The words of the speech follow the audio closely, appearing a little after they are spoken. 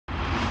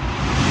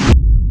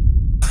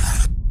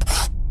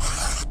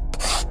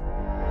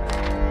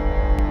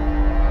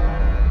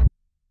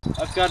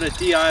I've got a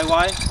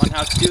DIY on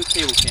how to do a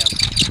cable cam.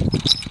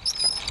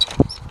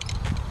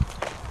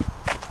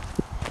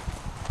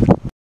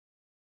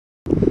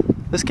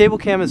 This cable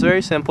cam is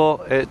very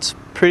simple. It's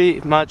pretty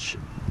much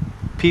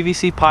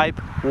PVC pipe,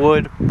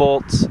 wood,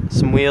 bolts,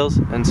 some wheels,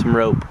 and some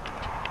rope.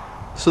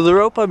 So the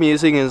rope I'm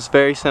using is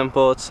very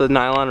simple. It's a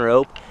nylon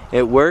rope.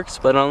 It works,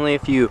 but only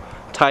if you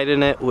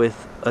tighten it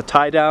with a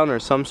tie down or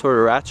some sort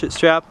of ratchet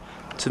strap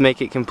to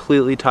make it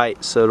completely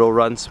tight so it'll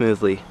run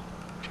smoothly.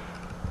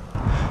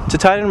 To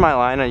tighten my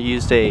line, I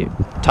used a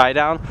tie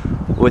down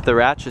with a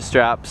ratchet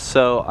strap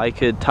so I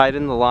could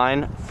tighten the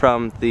line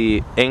from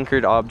the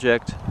anchored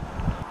object.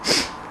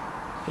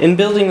 In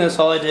building this,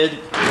 all I did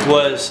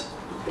was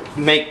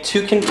make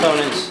two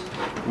components.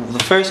 The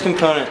first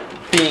component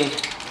being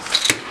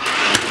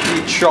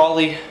the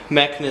trolley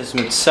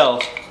mechanism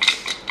itself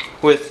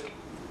with,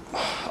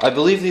 I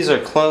believe these are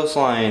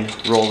clothesline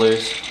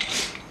rollers,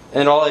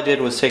 and all I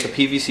did was take a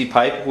PVC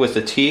pipe with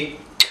a T,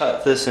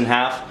 cut this in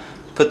half,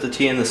 put the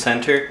T in the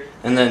center,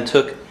 and then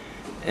took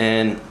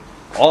an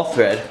all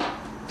thread.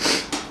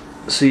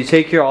 So you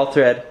take your all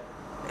thread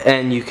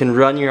and you can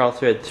run your all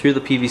thread through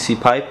the PVC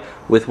pipe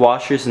with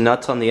washers and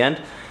nuts on the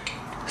end,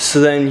 so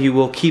then you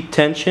will keep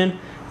tension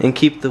and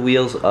keep the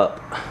wheels up.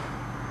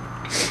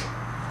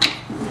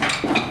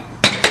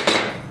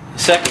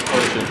 Second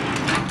portion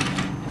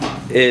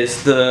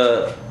is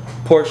the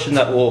portion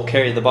that will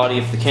carry the body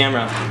of the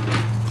camera,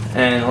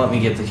 and let me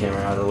get the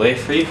camera out of the way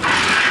for you.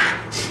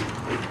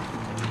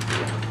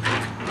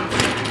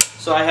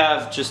 So I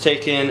have just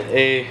taken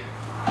a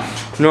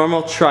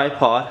normal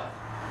tripod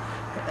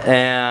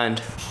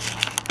and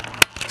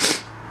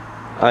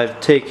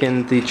I've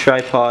taken the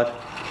tripod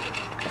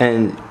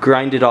and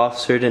grinded off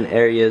certain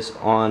areas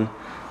on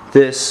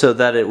this so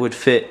that it would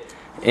fit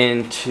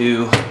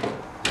into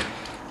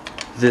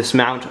this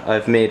mount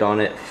I've made on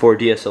it for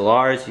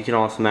DSLRs. You can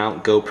also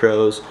mount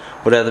GoPros,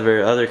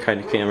 whatever other kind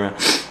of camera.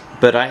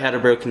 But I had a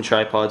broken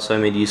tripod, so I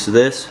made use of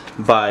this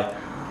by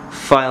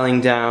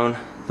filing down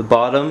the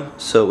bottom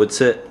so it would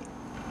sit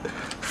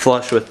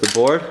flush with the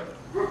board,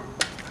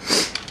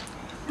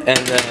 and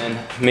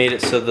then made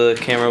it so the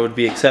camera would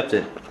be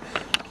accepted.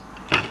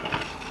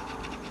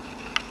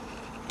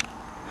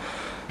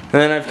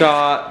 And then I've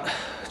got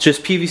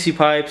just PVC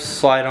pipes,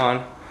 slide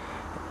on,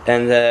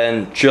 and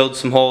then drilled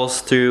some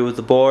holes through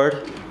the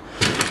board.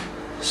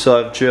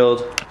 So I've drilled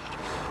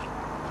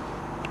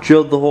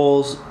the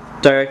holes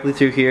directly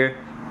through here,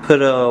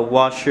 put a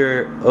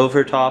washer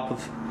over top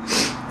of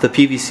the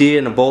PVC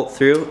and a bolt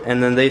through,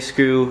 and then they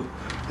screw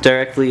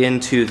directly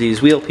into these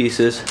wheel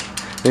pieces.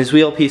 And these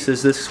wheel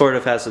pieces, this sort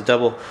of has a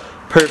double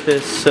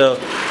purpose. So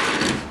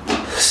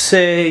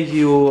say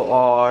you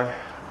are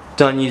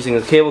done using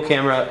the cable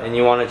camera and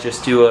you want to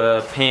just do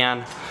a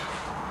pan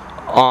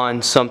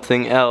on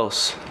something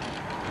else,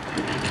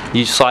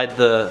 you slide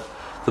the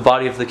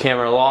body of the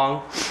camera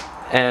along,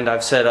 and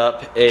I've set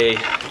up a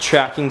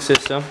tracking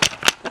system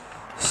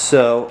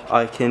so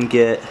I can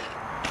get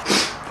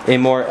a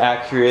more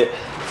accurate,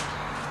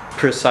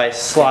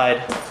 precise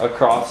slide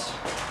across.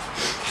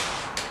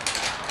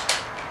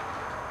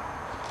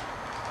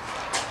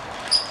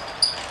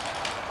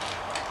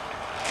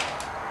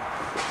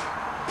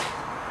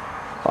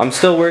 I'm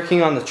still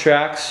working on the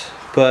tracks,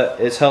 but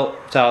it's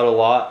helped out a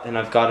lot and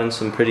I've gotten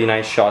some pretty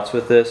nice shots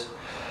with this.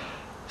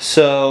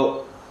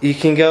 So you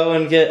can go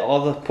and get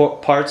all the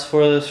parts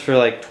for this for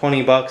like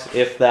 20 bucks,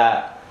 if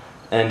that,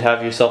 and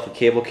have yourself a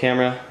cable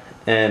camera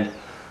and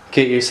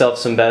get yourself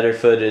some better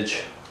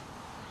footage.